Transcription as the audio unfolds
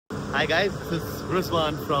Hi guys, this is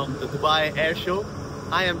Rizwan from the Dubai Airshow.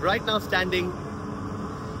 I am right now standing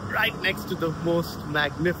right next to the most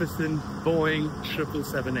magnificent Boeing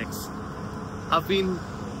 777X. I've been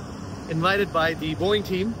invited by the Boeing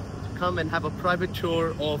team to come and have a private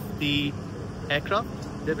tour of the aircraft.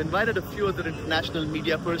 They've invited a few other international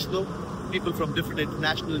media personnel. People from different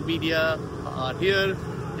international media are here,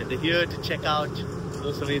 and they're here to check out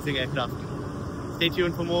this amazing aircraft. Stay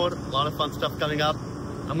tuned for more, a lot of fun stuff coming up.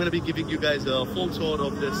 I'm going to be giving you guys a full tour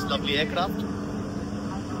of this lovely aircraft.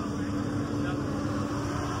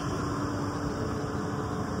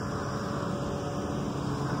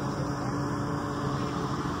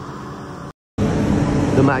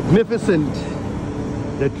 The magnificent,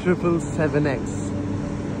 the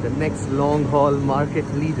 777X, the next long-haul market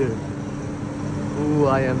leader. Ooh,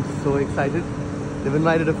 I am so excited. They've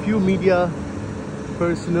invited a few media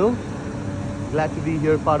personnel. Glad to be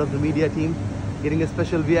here, part of the media team, getting a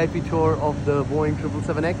special VIP tour of the Boeing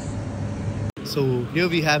 777X. So here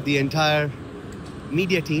we have the entire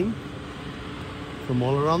media team from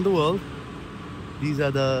all around the world. These are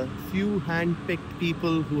the few hand-picked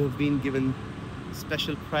people who have been given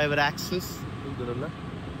special private access to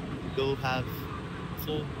go have a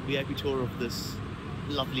full VIP tour of this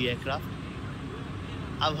lovely aircraft.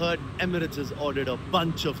 I've heard Emirates has ordered a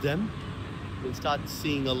bunch of them. We'll start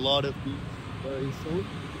seeing a lot of these very soon.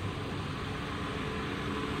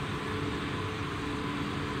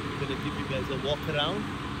 I'm gonna give you guys a walk around.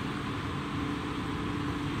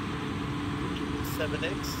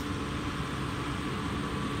 7X.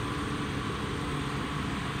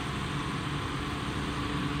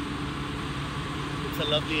 It's a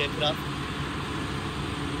lovely aircraft.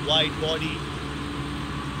 Wide body,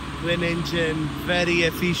 twin engine, very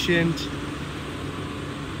efficient.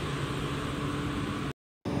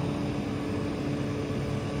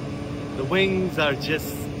 The wings are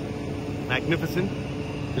just magnificent.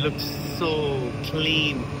 They look so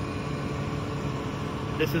clean.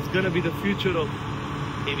 This is going to be the future of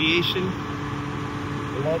aviation.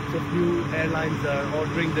 Lots of new airlines are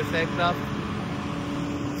ordering this aircraft.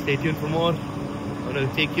 Stay tuned for more. I'm going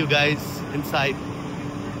to take you guys inside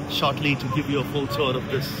shortly to give you a full tour of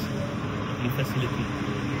this facility.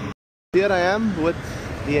 Here I am with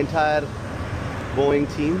the entire Boeing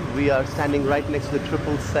team. We are standing right next to the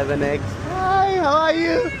 777X. Hi, how are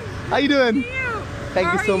you? How you doing?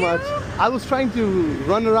 Thank you so much. I was trying to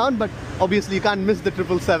run around, but obviously you can't miss the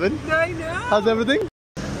 777. I know. How's everything?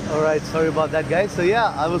 Alright, sorry about that guys. So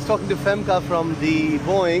yeah, I was talking to Femka from the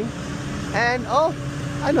Boeing, and oh,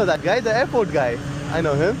 I know that guy, the airport guy. I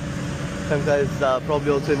know him. Femka has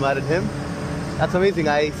probably also invited him. That's amazing.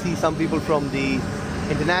 I see some people from the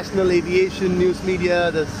international aviation news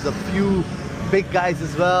media. There's a few big guys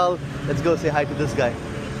as well. Let's go say hi to this guy.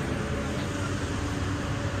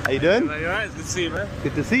 How you doing? You're right. It's good to see you, man.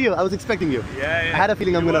 Good to see you. I was expecting you. Yeah. I had a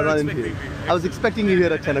feeling I'm going to run into you. I was expecting you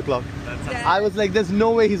here at 10 o'clock. I was like, there's no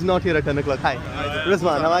way he's not here at 10 o'clock. Hi.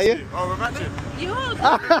 Rizwan, how are you? Oh, we're matching. You all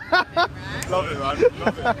right? Love it, man.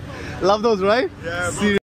 Love it. Love those, right? Yeah,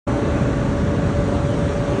 Seriously.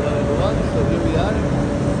 So here we are,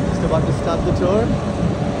 just about to start the tour,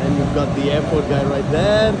 and you've got the airport guy right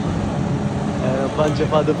there, and a bunch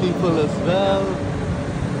of other people as well.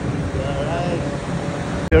 Alright.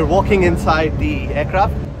 We're walking inside the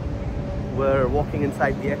aircraft. We're walking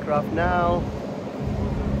inside the aircraft now.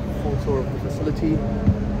 Full tour of the facility.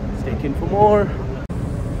 Stay tuned for more.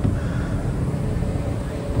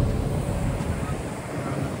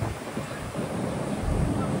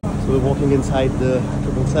 So we're walking inside the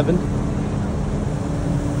 777.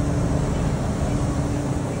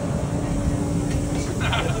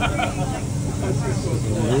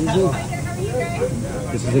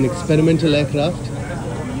 This is an experimental aircraft.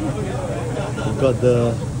 We've got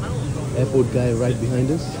the airport guy right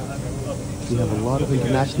behind us. We have a lot of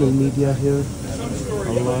international media here,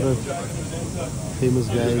 a lot of famous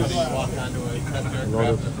guys, a lot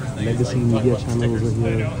of legacy media channels are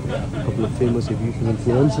here, a couple of famous aviation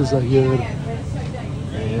influencers are here,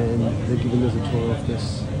 and they're giving us a tour of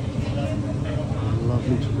this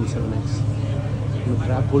lovely 777X. I'm going to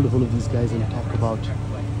grab hold of one of these guys and talk about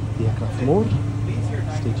the aircraft more.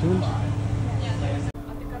 Stay tuned.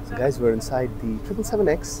 So guys, we're inside the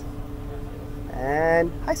 777X.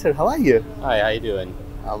 And hi sir, how are you? Hi, how you doing?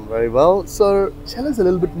 I'm very well. Sir, tell us a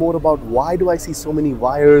little bit more about why do I see so many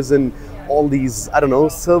wires and all these, I don't know,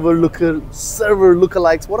 server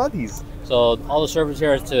lookalikes. What are these? So all the servers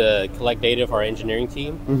here is to collect data for our engineering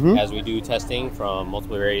team as we do testing from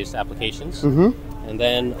multiple various applications. And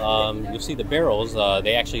then you'll see the barrels,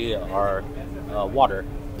 they actually are water.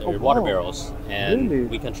 They're water barrels, and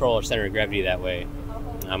we control our center of gravity that way.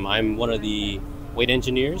 I'm one of the weight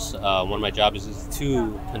engineers. One of my jobs is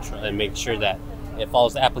to control and make sure that it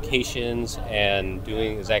follows the applications and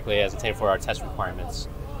doing exactly as intended for our test requirements.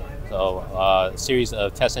 So a series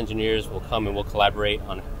of test engineers will come and we'll collaborate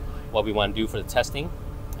on what we want to do for the testing.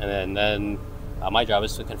 And then my job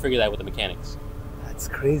is to configure that with the mechanics. That's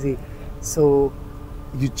crazy. So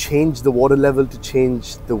you change the water level to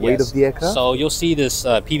change the weight of the aircraft? So you'll see this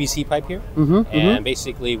PVC pipe here. And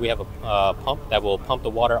basically we have a pump that will pump the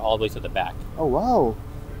water all the way to the back. Oh, wow.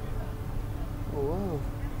 Oh, wow.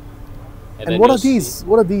 And what are these?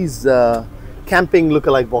 What are these camping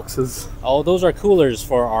lookalike boxes? Oh, those are coolers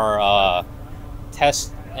for our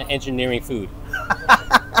test engineering food.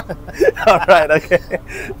 All right, okay.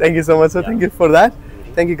 Thank you so much, sir. Thank you for that.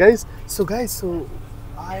 Thank you, guys. So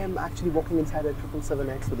I am actually walking inside a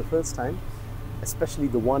 777X for the first time, especially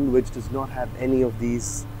the one which does not have any of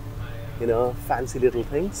these, fancy little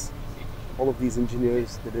things. All of these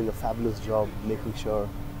engineers, they're doing a fabulous job making sure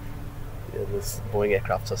this Boeing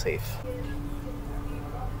aircrafts are safe.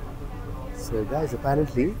 So guys,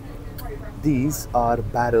 apparently these are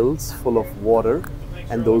barrels full of water,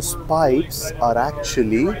 and those pipes are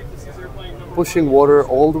actually pushing water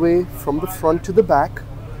all the way from the front to the back,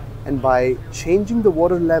 and by changing the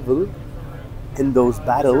water level in those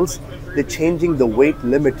barrels, they're changing the weight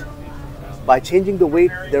limit. By changing the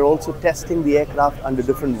weight, they're also testing the aircraft under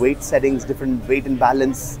different weight settings, different weight and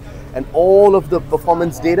balance, and all of the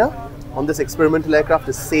performance data on this experimental aircraft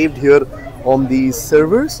is saved here on these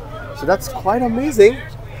servers. So that's quite amazing,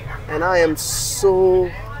 and I am so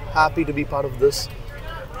happy to be part of this.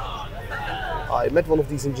 I met one of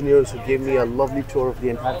these engineers who gave me a lovely tour of the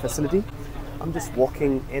entire facility. I'm just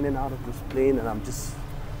walking in and out of this plane, and I'm just,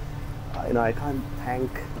 I can't thank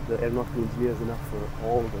the aeronautical engineers enough for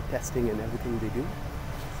all the testing and everything they do.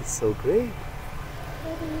 It's so great.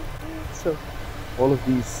 So all of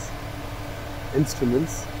these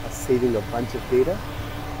instruments are saving a bunch of data.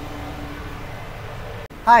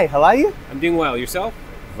 Hi, how are you? I'm doing well. Yourself?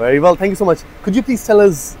 Very well, thank you so much. Could you please tell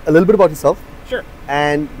us a little bit about yourself? Sure.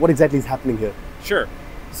 And what exactly is happening here? Sure.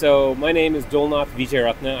 So my name is Dolnath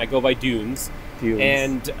Vijayratna. I go by Dunes.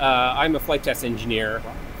 And I'm a flight test engineer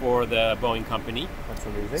for the Boeing company. That's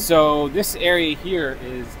amazing. So this area here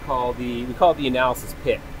is called we call it the analysis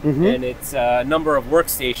pit. And it's a number of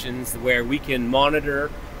workstations where we can monitor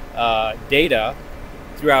data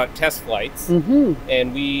throughout test flights.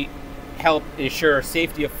 And we help ensure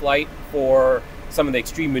safety of flight for some of the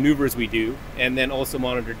extreme maneuvers we do, and then also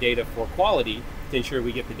monitor data for quality to ensure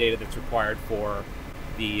we get the data that's required for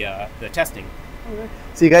the testing. Okay.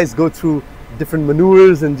 So you guys go through different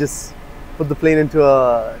maneuvers and just put the plane into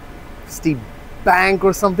a steep bank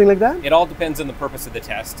or something like that? It all depends on the purpose of the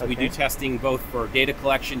test. Okay. We do testing both for data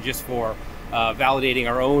collection, just for validating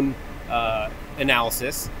our own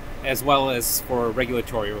analysis, as well as for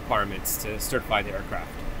regulatory requirements to certify the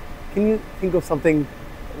aircraft. Can you think of something,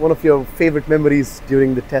 one of your favorite memories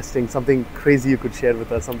during the testing, something crazy you could share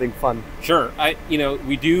with us, something fun? Sure.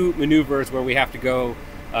 We do maneuvers where we have to go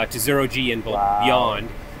to 0G and beyond,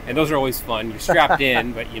 and those are always fun. You're strapped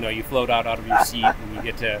in, but you float out of your seat and you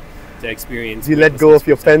get to experience. You let go of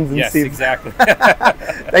your pens and yes, seats. Exactly.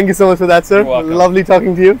 Thank you so much for that, sir. You're welcome. Lovely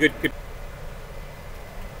talking to you. Good.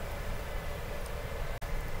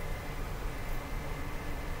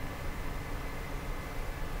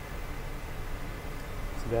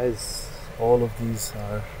 Guys, all of these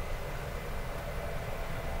are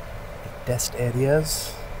the test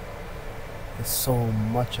areas. There's so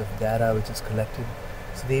much of data which is collected.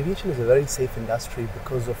 So the aviation is a very safe industry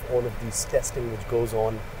because of all of these testing which goes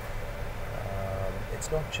on.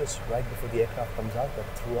 It's not just right before the aircraft comes out, but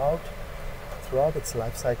throughout its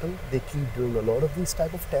life cycle, they keep doing a lot of these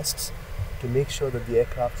type of tests to make sure that the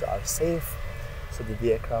aircrafts are safe, so that the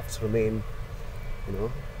aircrafts remain,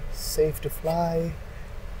 safe to fly.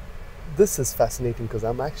 This is fascinating because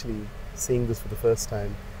I'm actually seeing this for the first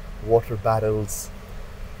time. Water barrels,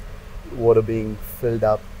 water being filled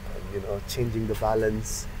up, and, changing the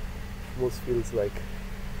balance. Almost feels like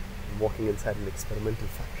I'm walking inside an experimental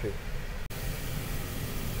factory.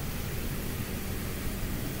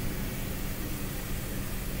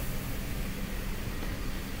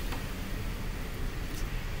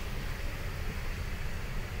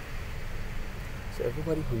 So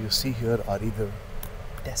everybody who you see here are either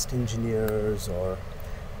test engineers or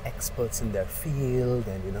experts in their field,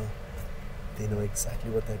 and they know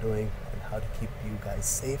exactly what they're doing and how to keep you guys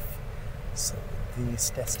safe. So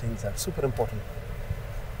these testings are super important.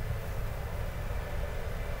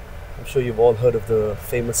 I'm sure you've all heard of the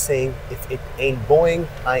famous saying, if it ain't Boeing,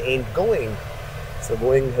 I ain't going. So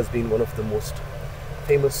Boeing has been one of the most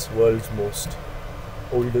famous, world's most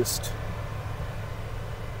oldest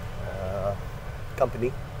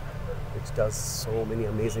company which does so many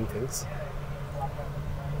amazing things.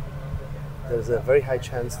 There's a very high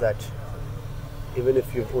chance that even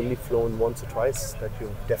if you've only flown once or twice, that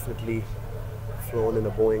you've definitely flown in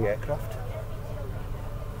a Boeing aircraft.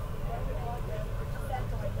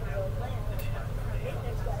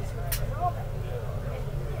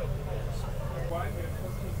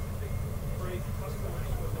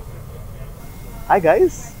 Hi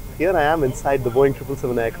guys, here I am inside the Boeing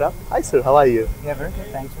 777 aircraft. Hi sir, how are you? Yeah, very good,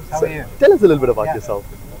 thanks. How are you? Tell us a little bit about yourself.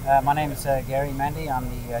 My name is Gary Mandy. I'm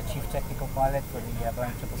the Chief Technical Pilot for the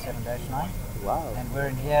Boeing 777-9. Wow. And we're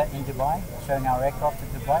here in Dubai, showing our aircraft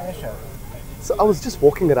at the Dubai Airshow. So I was just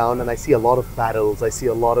walking around and I see a lot of barrels, I see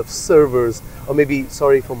a lot of servers, or maybe,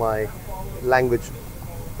 sorry for my language,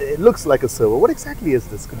 it looks like a server. What exactly is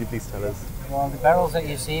this? Could you please tell us? Well, the barrels that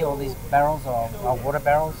you see, all these barrels are water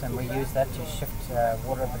barrels, and we use that to shift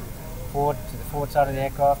water forward to the forward side of the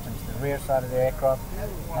aircraft and to the rear side of the aircraft.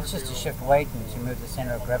 That's just to shift weight and to move the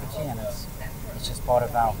center of gravity, and it's just part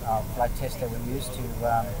of our flight test that we use to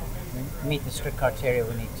meet the strict criteria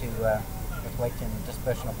we need to with weight and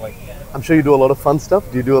dispersion of weight. I'm sure you do a lot of fun stuff.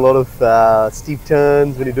 Do you do a lot of steep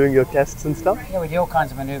turns when you're doing your tests and stuff? Yeah, we do all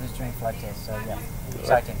kinds of maneuvers during flight tests, so yeah,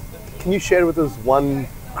 exciting. Can you share with us one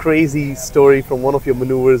crazy story from one of your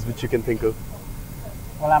maneuvers which you can think of?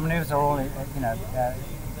 Well, our maneuvers are all,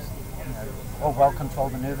 all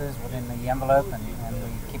well-controlled maneuvers within the envelope, and we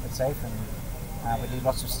keep it safe, and we do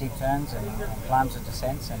lots of steep turns and climbs and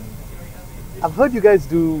descents. And I've heard you guys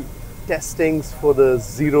do testings for the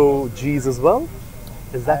 0Gs as well.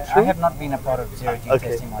 Is that true? I have not been a part of 0G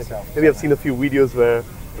testing myself. Maybe I've seen a few videos where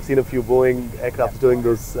I've seen a few Boeing aircraft doing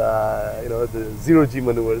those, the 0G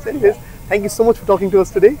maneuvers. Anyways, thank you so much for talking to us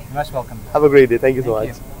today. You're most welcome. Have a great day. Thank you so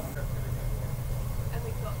much.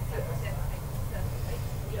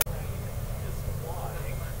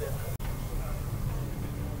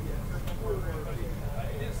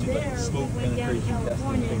 There, we went down to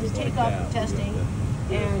California to take off testing,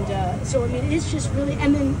 and so I mean it's just really,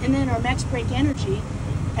 and then our max brake energy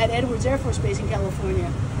at Edwards Air Force Base in California.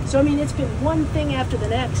 So I mean it's been one thing after the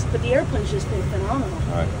next, but the airplane's just been phenomenal.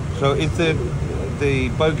 All right. So if the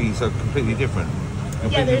bogies are completely different,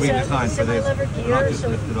 yeah, there's redesigned, a semi-lever so gear, just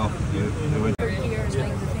lifted off. Gear is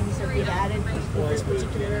like the things that we've added with this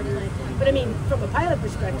particular airplane. But I mean, from a pilot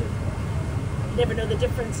perspective, you never know the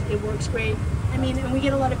difference. It works great. I mean, and we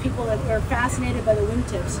get a lot of people that are fascinated by the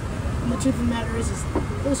wingtips. And the truth of the matter is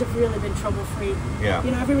those have really been trouble-free. Yeah.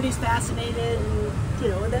 You know, everybody's fascinated, and you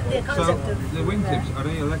know, the concept of the wingtips, are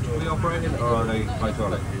they electrically operated or are they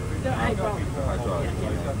hydraulic? They're hydraulic. Hydraulic.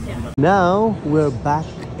 Yeah. Now we're back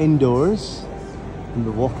indoors and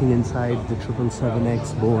we're walking inside the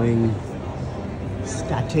 777X Boeing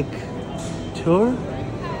static tour.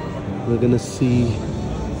 We're gonna see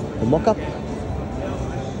the mock-up.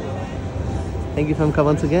 Thank you, Famka,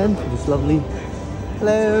 once again for this lovely.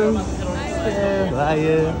 Hello. How are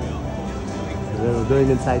you? We're going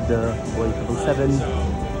inside the Boeing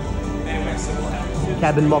 777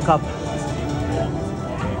 cabin mock-up.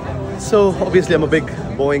 So obviously I'm a big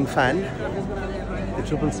Boeing fan. The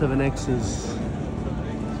 777X has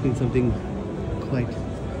been something quite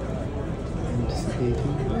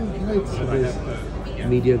anticipating. Right, so there's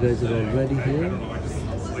media guys are already here.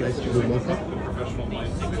 Nice to do mock-up.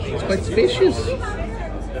 It's quite spacious.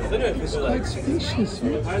 It's quite spacious,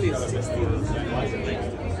 yes. I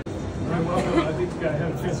think I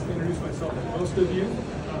had a chance to introduce myself to most of you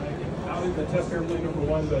out in the test airplane number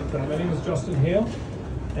 1, but my name is Justin Hale,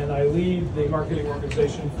 and I lead the marketing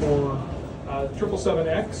organization for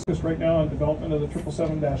 777X. Just right now in development of the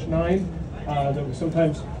 777-9, that we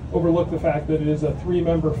sometimes overlook the fact that it is a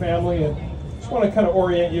 3-member family, and just want to kind of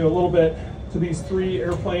orient you a little bit to these 3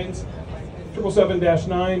 airplanes.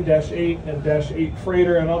 777-9, -8, and -8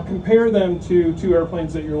 freighter, and I'll compare them to 2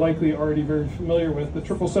 airplanes that you're likely already very familiar with, the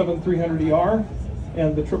 777-300ER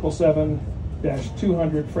and the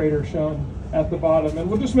 777-200 freighter shown at the bottom. And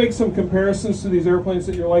we'll just make some comparisons to these airplanes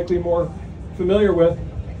that you're likely more familiar with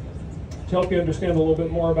to help you understand a little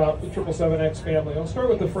bit more about the 777X family. I'll start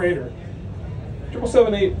with the freighter.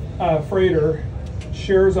 777-8 freighter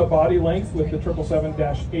shares a body length with the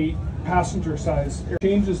 777-8 passenger size. It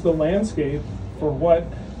changes the landscape for what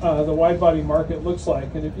the wide-body market looks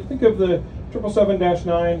like. And if you think of the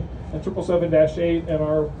 777-9 and 777-8 and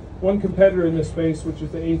our one competitor in this space, which is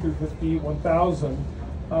the A350-1000,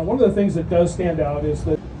 one of the things that does stand out is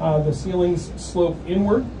that the ceilings slope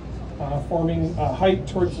inward, forming height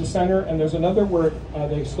towards the center, and there's another where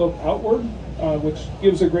they slope outward, which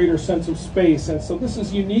gives a greater sense of space. And so this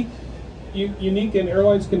is unique unique, and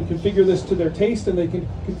airlines can configure this to their taste, and they can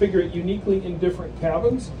configure it uniquely in different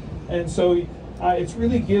cabins. And so it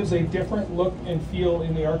really gives a different look and feel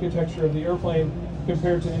in the architecture of the airplane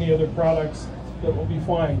compared to any other products that will be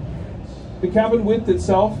flying. The cabin width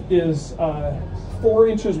itself is 4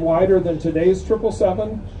 inches wider than today's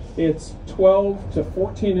 777. It's 12 to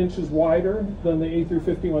 14 inches wider than the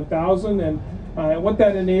A350-1000, and what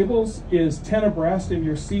that enables is 10 abreast, and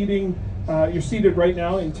you're seated right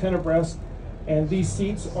now in 10 abreast, and these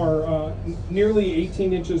seats are nearly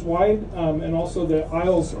 18 inches wide, and also the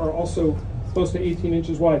aisles are also close to 18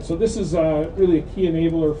 inches wide. So this is really a key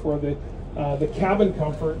enabler for the cabin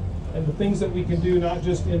comfort and the things that we can do not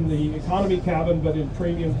just in the economy cabin but in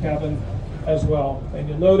premium cabin as well. And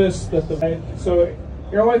you'll notice that so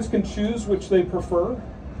airlines can choose which they prefer,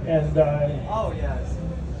 and Oh yes.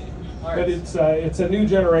 but it's a new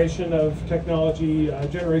generation of technology,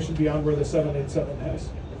 generation beyond where the 787 has.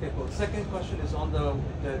 Okay, cool. Second question is on the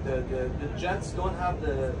jets don't have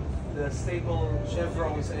the staple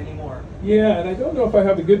chevrons anymore. Yeah, and I don't know if I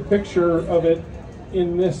have a good picture of it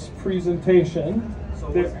in this presentation. So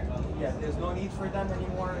yeah, there's no need for them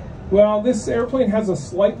anymore. Well, this airplane has a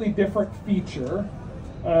slightly different feature.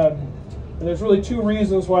 And there's really two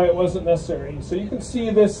reasons why it wasn't necessary. So you can see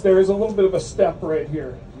this, there is a little bit of a step right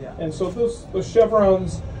here. Yeah. And so those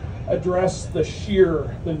chevrons address the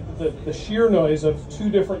shear, the shear noise of two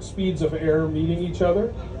different speeds of air meeting each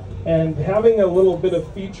other. And having a little bit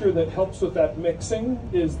of feature that helps with that mixing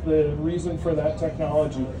is the reason for that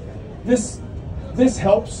technology. This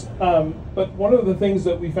helps, but one of the things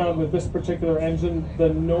that we found with this particular engine, the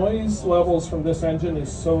noise levels from this engine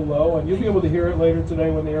is so low, and you'll be able to hear it later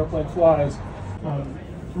today when the airplane flies.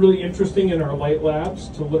 Really interesting in our light labs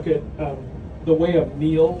to look at the way a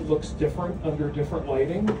meal looks different under different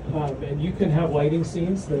lighting, and you can have lighting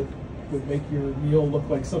scenes that would make your meal look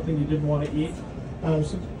like something you didn't want to eat.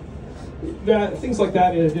 So things like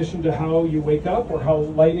that, in addition to how you wake up or how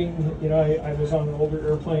lighting, you know, I was on an older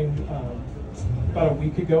airplane about a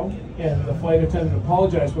week ago, and the flight attendant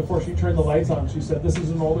apologized before she turned the lights on. She said, "This is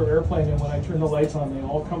an older airplane, and when I turn the lights on, they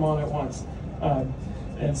all come on at once."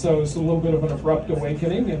 And so it's a little bit of an abrupt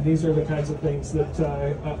awakening, and these are the kinds of things that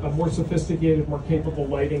a more sophisticated, more capable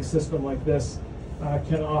lighting system like this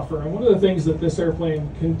can offer. And one of the things that this airplane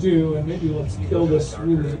can do, and maybe let's kill this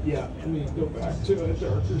really, yeah, let me go back to a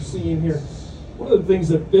darker scene here. One of the things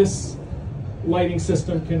that this lighting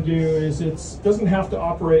system can do is it doesn't have to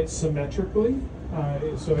operate symmetrically.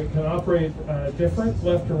 So it can operate different,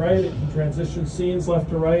 left to right, it can transition scenes left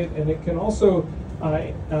to right, and it can also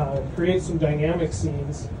create some dynamic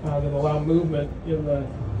scenes that allow movement in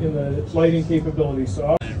the lighting capability.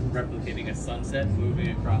 So replicating a sunset, moving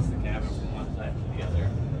across the cabin from one side to the other.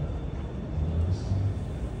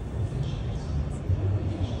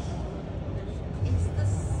 Is the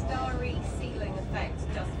starry ceiling effect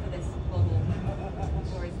just for this model,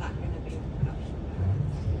 or is that going to be in production?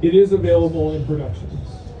 it is available in production.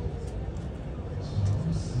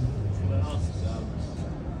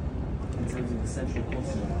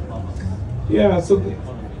 Yeah, so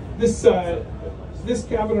this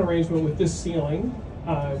cabin arrangement with this ceiling,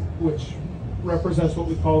 which represents what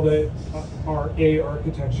we call our A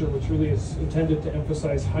architecture, which really is intended to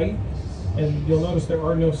emphasize height. And you'll notice there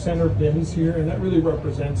are no center bins here, and that really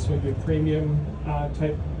represents maybe a premium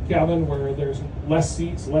type cabin where there's less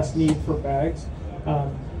seats, less need for bags.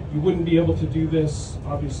 You wouldn't be able to do this,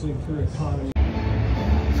 obviously, through economy.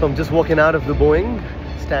 So I'm just walking out of the Boeing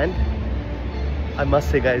stand. I must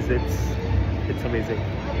say, guys, it's amazing.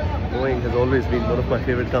 Boeing has always been one of my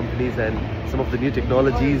favorite companies, and some of the new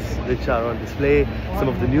technologies which are on display, some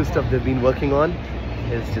of the new stuff they've been working on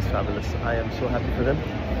is just fabulous. I am so happy for them.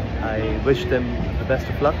 I wish them the best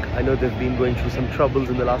of luck. I know they've been going through some troubles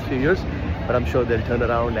in the last few years, but I'm sure they'll turn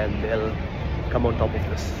around and they'll come on top of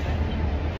this.